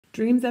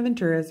Dreams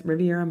Aventuras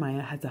Riviera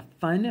Maya has a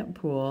fun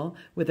pool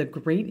with a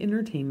great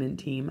entertainment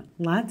team,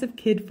 lots of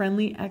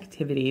kid-friendly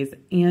activities,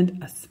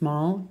 and a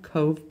small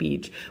cove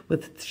beach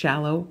with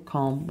shallow,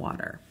 calm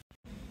water.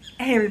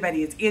 Hey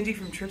everybody, it's Angie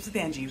from Trips with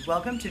Angie.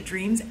 Welcome to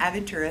Dreams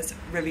Aventuras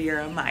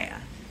Riviera Maya.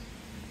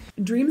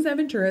 Dreams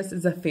Aventuras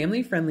is a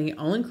family-friendly,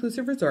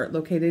 all-inclusive resort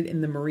located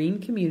in the marine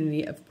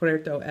community of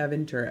Puerto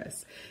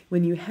Aventuras.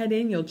 When you head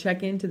in, you'll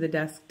check into the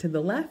desk to the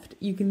left.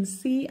 You can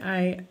see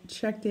I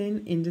checked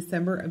in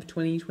December of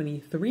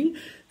 2023,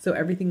 so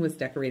everything was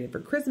decorated for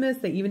Christmas.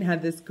 They even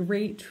had this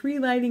great tree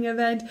lighting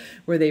event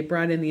where they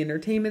brought in the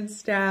entertainment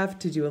staff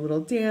to do a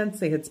little dance.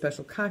 They had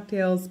special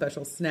cocktails,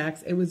 special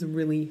snacks. It was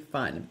really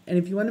fun. And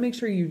if you want to make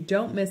sure you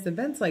don't miss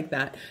events like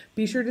that,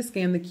 be sure to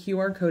scan the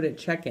QR code at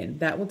check-in.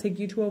 That will take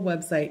you to a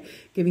website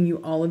giving you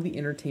all of the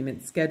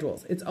entertainment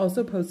schedules. It's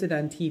also posted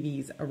on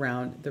TVs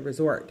around the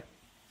resort.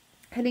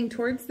 Heading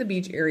towards the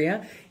beach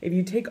area, if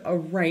you take a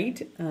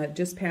right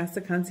just past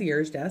the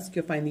concierge desk,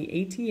 you'll find the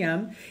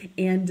ATM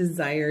and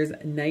Desires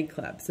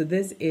nightclub. So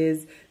this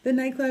is the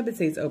nightclub. It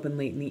stays open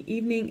late in the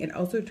evening. It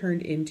also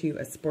turned into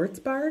a sports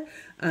bar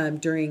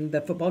during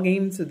the football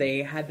game, so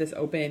they had this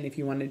open if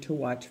you wanted to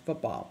watch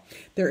football.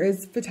 There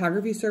is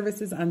photography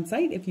services on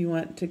site. If you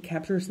want to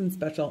capture some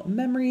special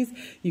memories,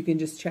 you can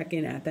just check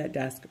in at that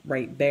desk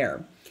right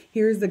there.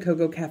 Here's the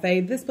Coco Cafe.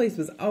 This place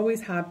was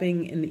always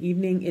hopping in the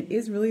evening. It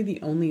is really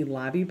the only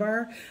lobby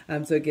bar,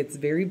 so it gets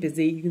very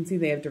busy. You can see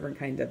they have different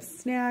kinds of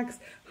snacks,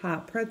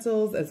 hot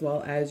pretzels, as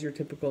well as your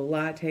typical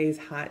lattes,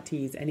 hot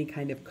teas, any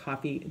kind of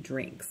coffee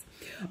drinks.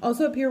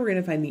 Also up here, we're going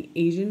to find the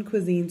Asian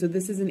cuisine. So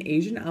this is an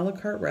Asian a la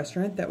carte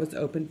restaurant that was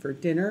open for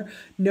dinner.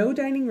 No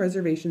dining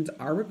reservations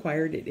are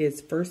required. It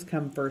is first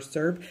come, first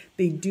serve.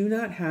 They do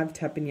not have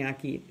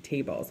teppanyaki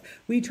tables.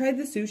 We tried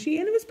the sushi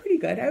and it was pretty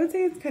good. I would say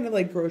it's kind of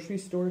like grocery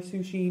store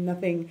sushi,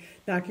 nothing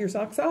knock your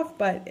socks off,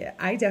 but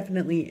I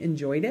definitely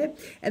enjoyed it.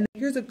 And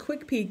here's a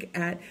quick peek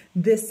at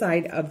this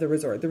side of the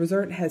resort. The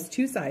resort has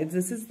two sides.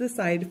 This is the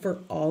side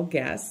for all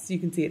guests. You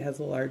can see it has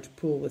a large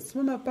pool with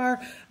swim-up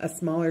bar, a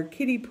smaller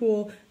kiddie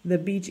pool, the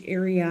beach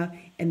area,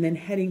 and then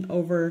heading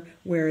over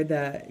where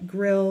the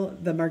grill,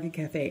 the market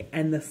cafe,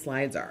 and the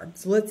slides are.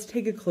 So let's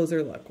take a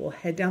closer look. We'll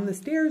head down the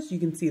stairs. You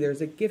can see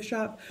there's a gift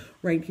shop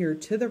right here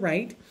to the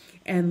right,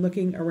 and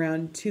looking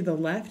around to the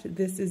left,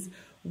 this is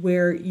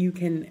where you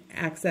can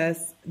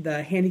access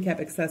the handicap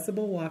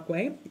accessible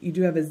walkway. You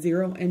do have a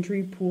zero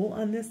entry pool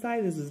on this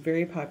side. This is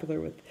very popular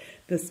with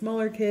the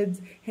smaller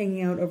kids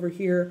hanging out over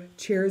here,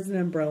 chairs and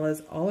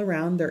umbrellas all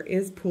around. There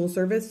is pool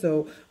service,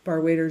 so bar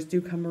waiters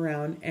do come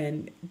around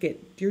and get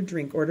your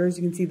drink orders.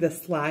 You can see the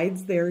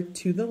slides there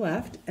to the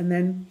left, and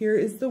then here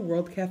is the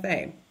World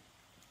Cafe.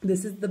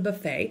 This is the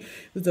buffet.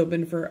 It was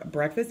open for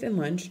breakfast and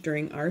lunch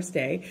during our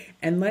stay.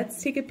 And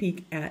let's take a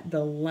peek at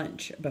the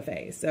lunch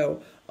buffet.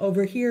 So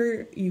over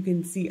here, you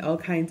can see all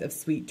kinds of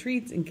sweet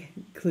treats,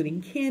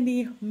 including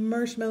candy,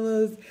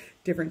 marshmallows,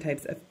 different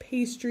types of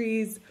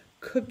pastries,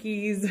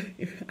 cookies.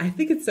 I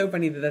think it's so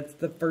funny that that's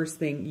the first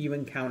thing you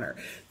encounter.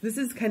 This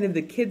is kind of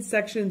the kids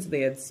section. So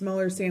they had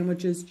smaller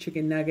sandwiches,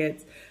 chicken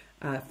nuggets,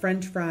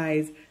 French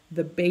fries,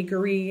 the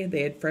bakery,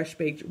 they had fresh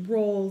baked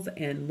rolls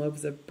and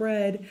loaves of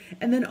bread,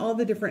 and then all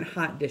the different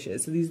hot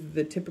dishes. So these are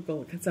the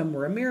typical, some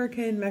were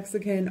American,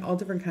 Mexican, all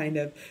different kind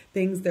of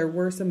things. There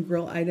were some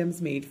grill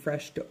items made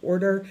fresh to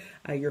order.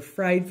 Your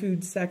fried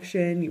food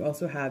section, you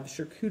also have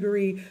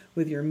charcuterie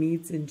with your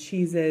meats and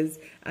cheeses,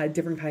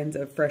 different kinds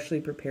of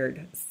freshly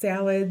prepared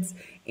salads,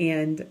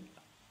 and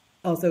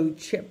also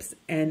chips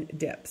and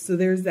dips. So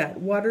there's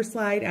that water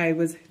slide I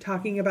was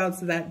talking about,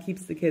 so that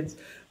keeps the kids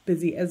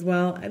busy as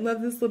well. I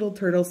love this little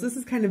turtle. So this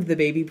is kind of the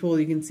baby pool.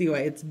 You can see why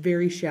it's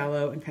very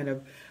shallow and kind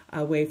of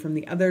away from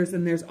the others.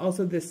 And there's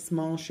also this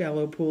small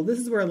shallow pool. This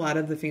is where a lot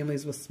of the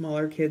families with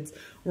smaller kids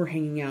were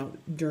hanging out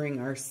during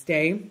our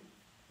stay.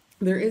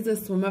 There is a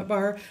swim-up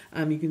bar.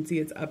 You can see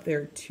it's up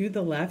there to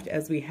the left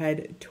as we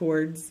head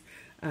towards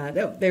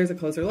there's a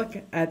closer look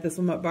at the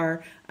swim-up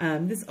bar.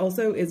 This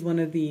also is one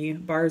of the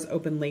bars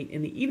open late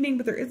in the evening,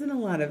 but there isn't a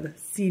lot of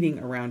seating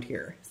around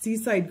here.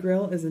 Seaside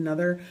Grill is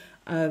another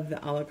of the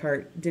a la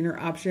carte dinner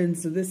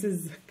options. So this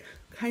is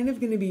kind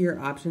of going to be your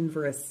option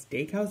for a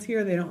steakhouse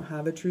here. They don't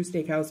have a true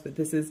steakhouse, but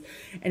this is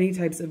any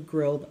types of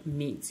grilled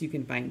meats you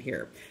can find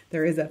here.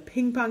 There is a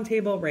ping pong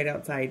table right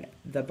outside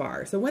the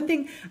bar. So one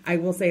thing I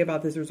will say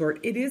about this resort,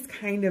 it is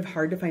kind of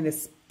hard to find a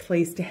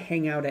place to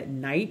hang out at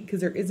night because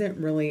there isn't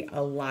really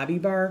a lobby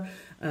bar.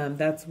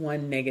 That's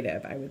one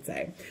negative, I would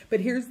say.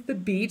 But here's the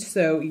beach.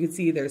 So you can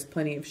see there's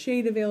plenty of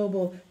shade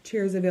available,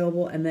 chairs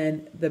available, and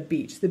then the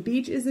beach. The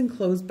beach is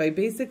enclosed by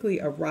basically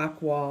a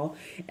rock wall.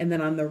 And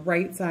then on the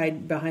right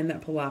side, behind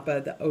that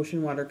palapa, the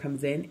ocean water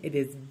comes in. It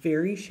is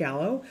very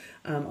shallow,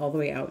 all the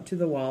way out to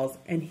the walls.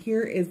 And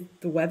here is,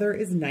 the weather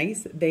is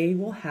nice. They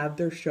will have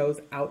their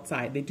shows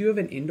outside. They do have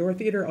an indoor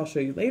theater I'll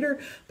show you later,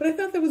 but I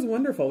thought that was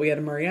wonderful. We had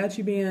a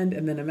mariachi band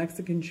and then a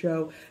Mexican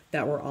show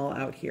that were all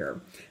out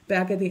here.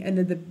 Back at the end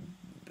of the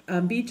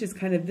Beach is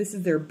this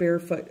is their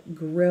barefoot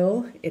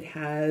grill. It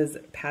has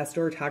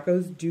pastor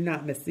tacos. Do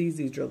not miss these.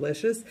 These are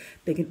delicious.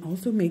 They can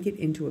also make it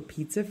into a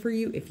pizza for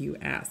you if you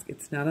ask.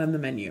 It's not on the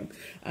menu.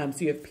 So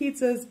you have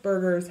pizzas,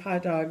 burgers,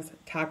 hot dogs,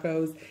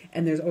 tacos,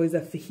 and there's always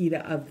a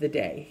fajita of the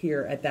day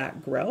here at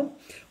that grill.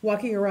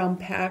 Walking around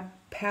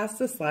past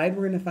the slide,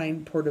 we're going to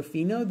find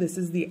Portofino. This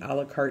is the a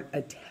la carte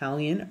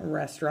Italian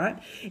restaurant.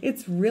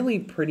 It's really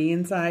pretty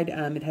inside.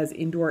 It has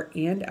indoor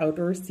and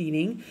outdoor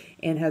seating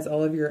and has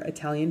all of your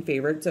Italian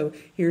favorites. So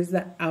here's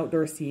the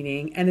outdoor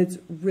seating, and it's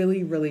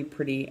really, really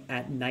pretty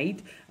at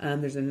night.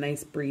 There's a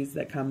nice breeze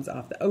that comes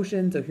off the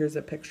ocean. So here's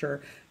a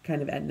picture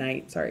kind of at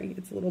night. Sorry,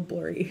 it's a little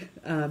blurry.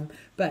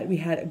 But we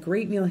had a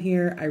great meal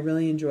here. I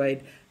really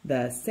enjoyed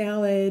the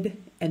salad,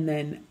 and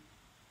then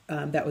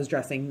that was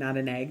dressing, not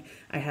an egg.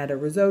 I had a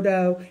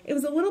risotto. It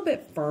was a little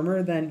bit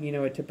firmer than,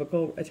 a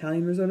typical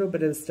Italian risotto,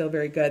 but it was still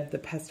very good. The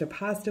pesto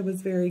pasta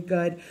was very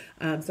good.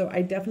 So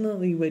I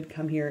definitely would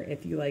come here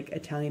if you like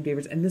Italian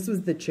favorites. And this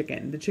was the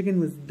chicken. The chicken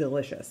was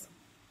delicious.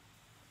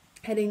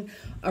 Heading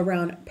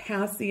around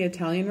past the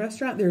Italian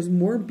restaurant, there's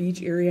more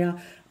beach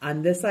area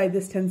on this side.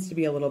 This tends to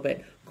be a little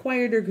bit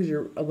quieter because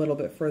you're a little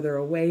bit further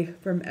away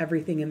from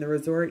everything in the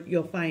resort.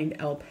 You'll find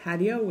El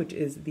Patio, which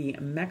is the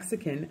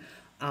Mexican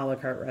a la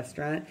carte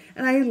restaurant.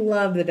 And I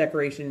love the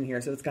decoration in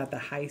here. So it's got the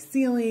high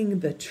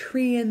ceiling, the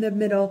tree in the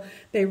middle.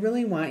 They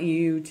really want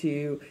you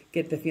to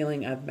get the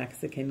feeling of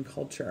Mexican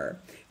culture.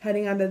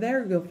 Heading onto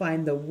there, you'll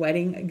find the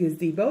wedding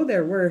gazebo.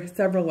 There were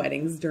several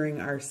weddings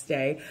during our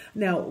stay.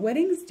 Now,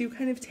 weddings do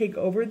kind of take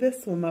over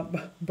this swim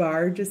up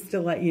bar, just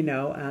to let you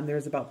know. There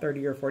was about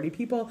 30 or 40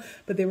 people,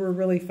 but they were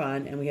really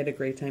fun, and we had a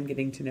great time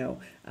getting to know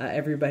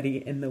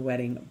everybody in the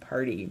wedding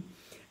party.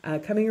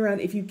 Coming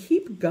around, if you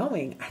keep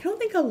going, I don't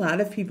think a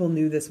lot of people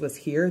knew this was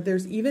here.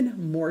 There's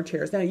even more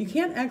chairs. Now, you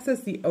can't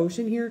access the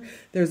ocean here.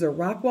 There's a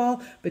rock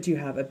wall, but you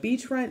have a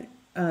beachfront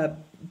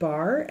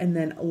bar, and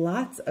then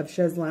lots of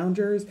chaise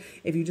loungers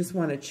if you just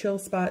want a chill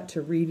spot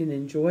to read and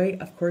enjoy.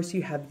 Of course,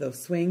 you have those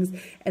swings.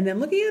 And then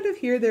looking out of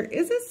here, there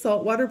is a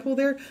saltwater pool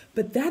there,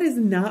 but that is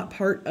not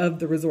part of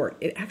the resort.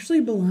 It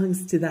actually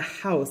belongs to the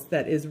house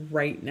that is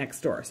right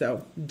next door,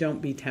 so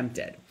don't be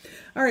tempted.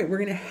 All right, we're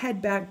going to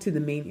head back to the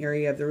main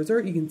area of the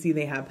resort. You can see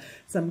they have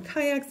some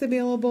kayaks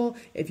available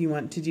if you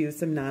want to do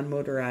some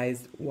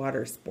non-motorized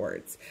water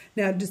sports.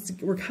 Now,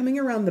 we're coming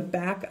around the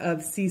back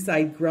of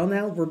Seaside Grill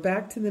now. We're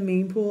back to the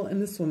main pool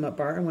and the swim-up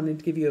bar. I wanted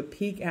to give you a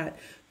peek at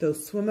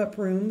those swim-up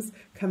rooms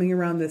coming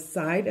around the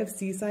side of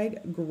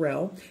Seaside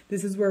Grill.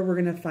 This is where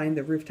we're going to find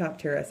the rooftop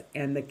terrace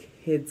and the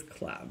kids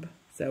club.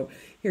 So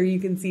here you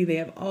can see they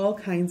have all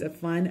kinds of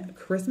fun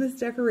Christmas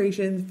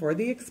decorations for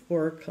the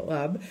Explorer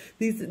Club.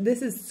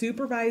 This is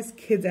supervised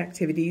kids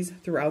activities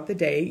throughout the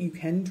day. You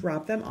can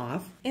drop them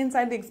off.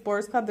 Inside the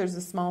Explorers Club, there's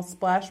a small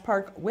splash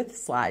park with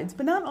slides,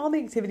 but not all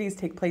the activities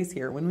take place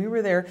here. When we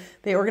were there,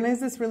 they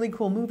organized this really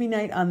cool movie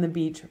night on the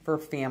beach for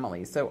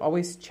families. So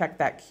always check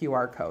that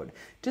QR code.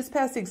 Just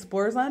past the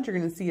Explorers Lounge, you're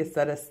going to see a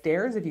set of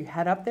stairs. If you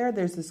head up there,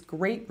 there's this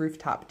great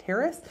rooftop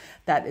terrace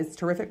that is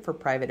terrific for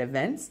private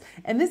events.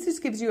 And this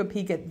just gives you a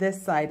peek at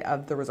this side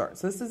of the resort.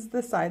 So this is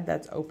the side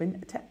that's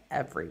open to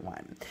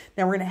everyone.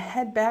 Now we're going to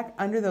head back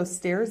under those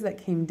stairs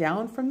that came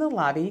down from the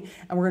lobby,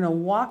 and we're going to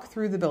walk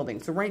through the building.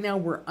 So right now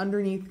we're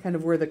underneath kind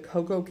of where the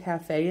Coco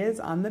Cafe is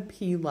on the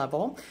P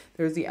level.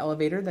 There's the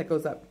elevator that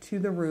goes up to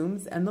the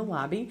rooms and the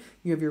lobby.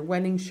 You have your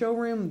wedding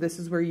showroom. This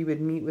is where you would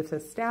meet with the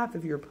staff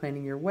if you're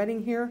planning your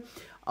wedding here.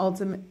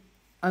 Ultimate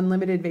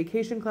Unlimited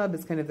Vacation Club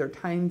is kind of their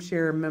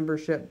timeshare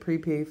membership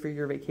prepay for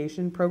your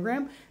vacation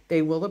program.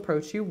 They will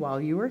approach you while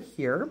you are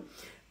here.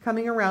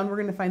 Coming around, we're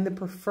going to find the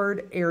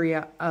preferred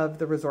area of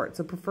the resort.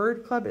 So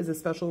Preferred Club is a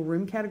special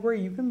room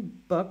category you can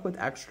book with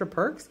extra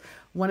perks.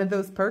 One of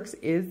those perks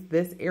is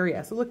this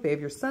area. So look, they have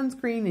your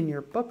sunscreen and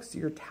your books,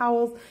 your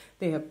towels.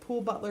 They have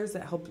pool butlers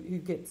that help you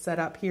get set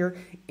up here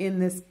in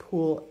this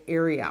pool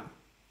area.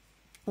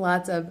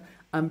 Lots of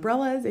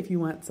umbrellas if you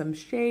want some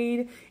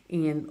shade,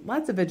 and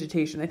lots of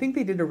vegetation. I think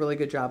they did a really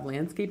good job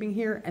landscaping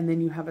here. And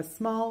then you have a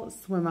small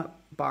swim up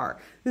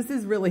bar. This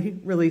is really,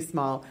 really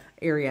small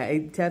area.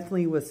 It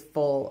definitely was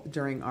full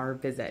during our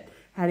visit.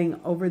 Heading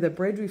over the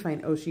bridge, we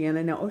find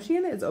Oceana. Now,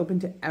 Oceana is open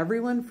to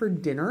everyone for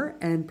dinner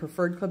and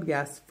Preferred Club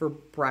guests for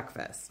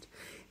breakfast.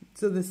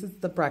 So this is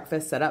the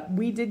breakfast setup.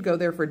 We did go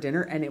there for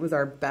dinner, and it was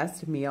our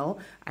best meal.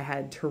 I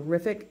had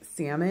terrific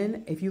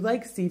salmon. If you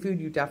like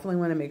seafood, you definitely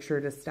want to make sure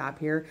to stop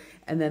here.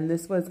 And then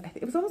this was,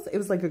 it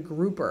was like a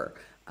grouper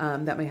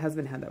that my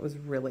husband had that was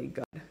really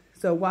good.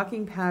 So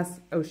walking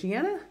past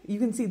Oceana, you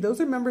can see those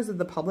are members of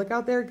the public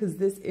out there because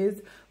this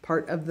is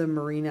part of the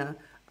marina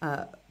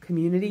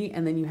community.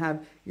 And then you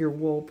have your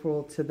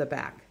whirlpool to the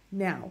back.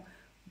 Now,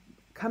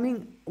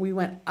 we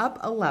went up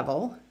a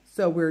level.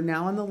 So we're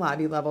now on the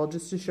lobby level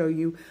just to show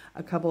you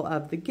a couple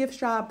of the gift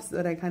shops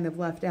that I kind of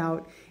left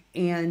out.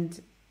 And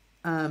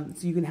so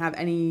you can have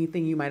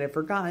anything you might have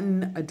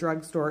forgotten, a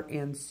drugstore,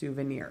 and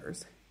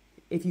souvenirs.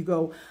 If you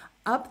go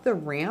up the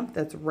ramp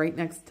that's right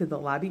next to the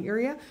lobby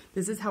area,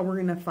 this is how we're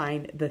going to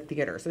find the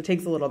theater. So it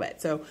takes a little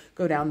bit. So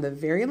go down the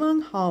very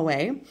long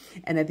hallway,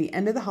 and at the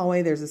end of the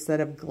hallway, there's a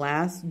set of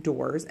glass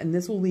doors, and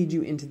this will lead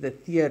you into the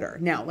theater.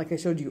 Now, like I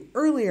showed you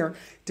earlier,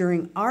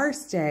 during our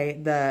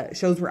stay, the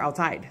shows were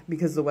outside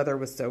because the weather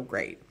was so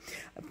great.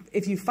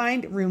 If you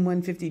find room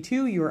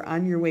 152, you are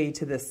on your way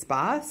to the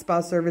spa.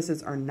 Spa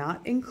services are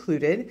not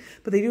included,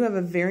 but they do have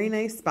a very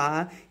nice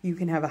spa. You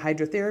can have a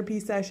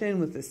hydrotherapy session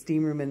with a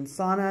steam room and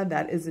sauna.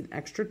 That is an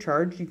extra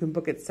charge. You can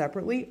book it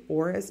separately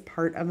or as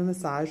part of a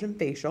massage and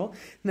facial.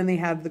 And then they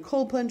have the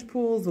cold plunge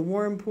pools, the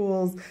warm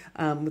pools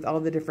with all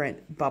the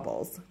different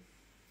bubbles.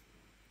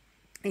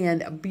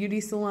 And a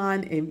beauty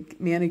salon, and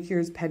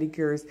manicures,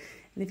 pedicures,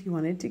 and if you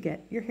wanted to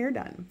get your hair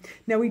done.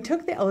 Now, we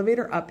took the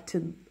elevator up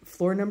to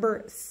floor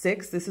number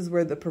 6. This is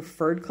where the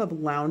Preferred Club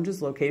Lounge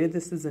is located.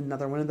 This is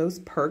another one of those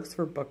perks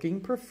for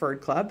booking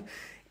Preferred Club.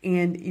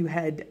 And you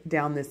head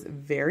down this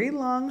very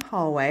long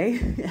hallway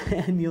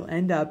and you'll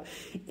end up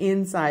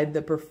inside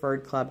the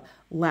Preferred Club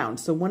Lounge.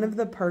 So one of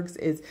the perks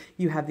is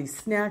you have these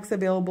snacks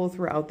available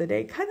throughout the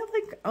day, kind of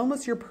like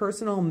almost your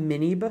personal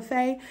mini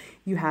buffet.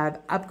 You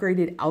have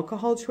upgraded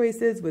alcohol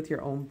choices with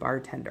your own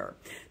bartender.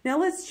 Now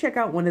let's check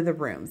out one of the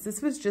rooms.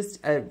 This was just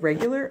a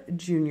regular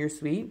junior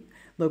suite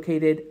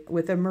located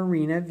with a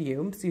marina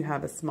view. So you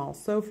have a small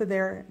sofa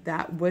there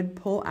that would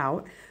pull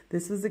out.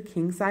 This is a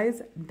king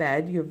size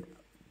bed. You have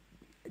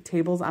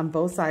tables on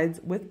both sides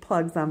with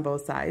plugs on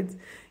both sides.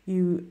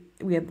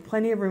 We had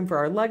plenty of room for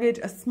our luggage,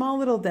 a small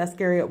little desk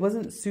area. It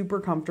wasn't super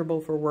comfortable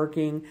for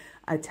working,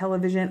 a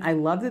television. I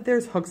love that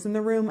there's hooks in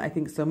the room. I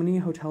think so many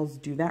hotels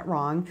do that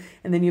wrong.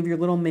 And then you have your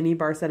little mini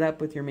bar set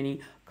up with your mini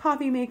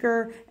coffee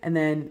maker. And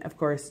then of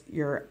course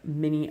your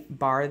mini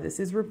bar. This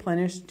is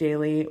replenished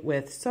daily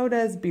with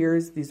sodas,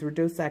 beers. These were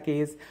Dos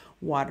Equis,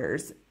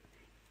 waters.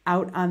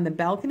 Out on the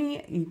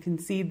balcony, you can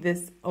see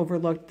this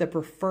overlooked the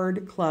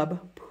Preferred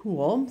Club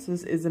pool. So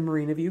this is a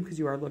marina view because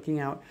you are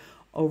looking out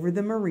over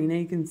the marina.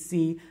 You can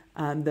see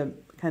the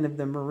kind of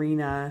the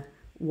marina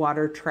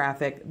water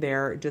traffic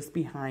there just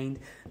behind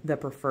the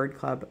Preferred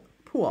Club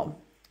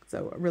pool.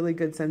 So a really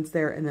good sense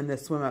there. And then the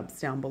swim ups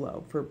down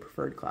below for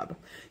Preferred Club.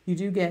 You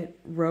do get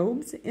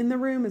robes in the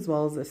room as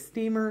well as a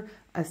steamer,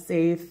 a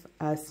safe,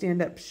 a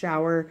stand-up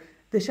shower.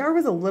 The shower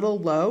was a little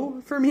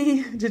low for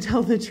me, to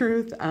tell the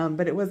truth,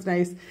 but it was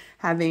nice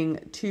having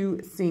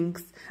 2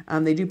 sinks.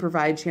 They do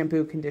provide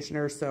shampoo,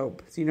 conditioner,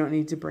 soap, so you don't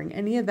need to bring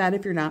any of that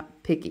if you're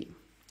not picky.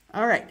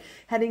 All right,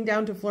 heading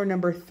down to floor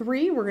number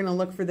 3, we're going to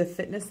look for the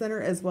fitness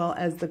center as well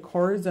as the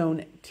Core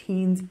Zone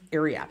Teens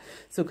area.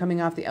 So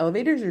coming off the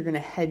elevators, you're going to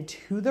head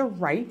to the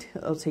right.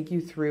 It'll take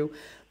you through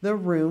the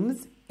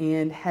rooms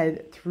and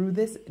head through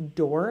this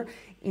door.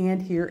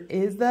 And here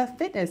is the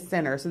fitness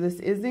center. So this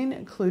is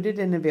included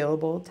and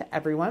available to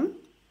everyone.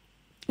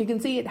 You can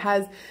see it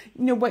has,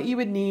 what you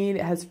would need.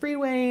 It has free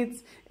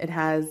weights. It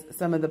has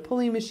some of the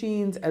pulley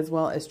machines as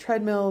well as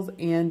treadmills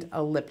and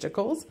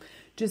ellipticals.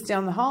 Just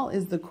down the hall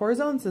is the Core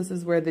Zone. So this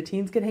is where the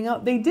teens can hang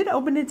out. They did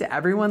open it to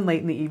everyone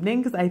late in the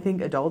evening because I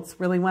think adults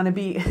really want to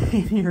be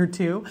in here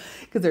too,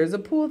 because there's a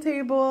pool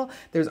table,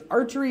 there's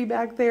archery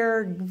back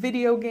there,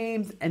 video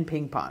games, and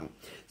ping pong.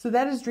 So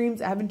that is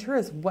Dreams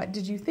Aventuras. What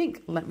did you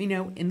think? Let me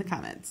know in the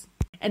comments.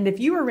 And if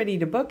you are ready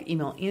to book,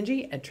 email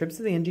Angie at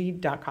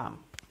tripswithangie.com.